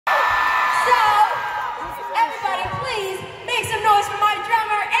So, everybody please make some noise for my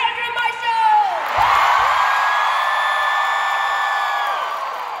drummer, Andrew Maisho!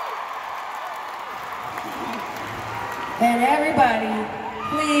 And everybody,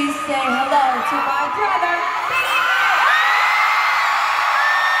 please say hello to my brother, Benny.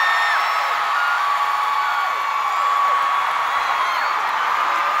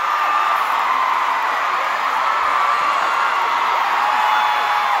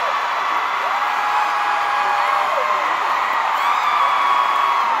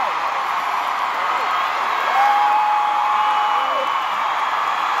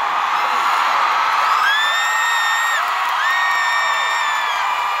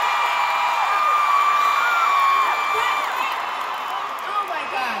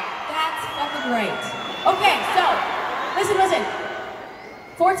 Great. Okay, so, listen.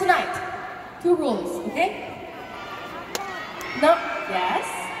 For tonight, 2 rules, okay? Yes.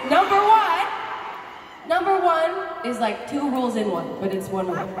 Number one is like 2 rules in one, but it's 1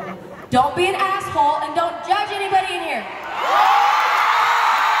 rule. Don't be an asshole and don't judge anybody in here.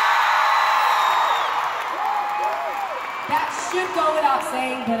 That should go without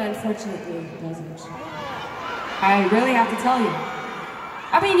saying, but unfortunately it doesn't. I really have to tell you.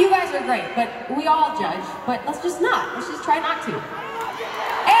 I mean, you guys are great, but we all judge, but let's just not. Let's just try not to.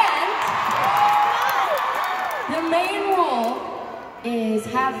 And the main rule is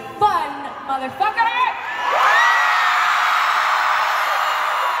have fun, motherfucker!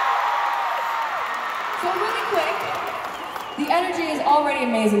 So really quick, the energy is already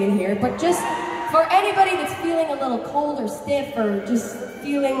amazing in here, but just for anybody that's feeling a little cold or stiff or just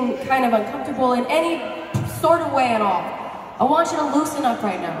feeling kind of uncomfortable in any sort of way at all, I want you to loosen up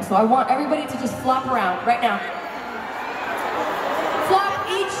right now. So I want everybody to just flop around right now.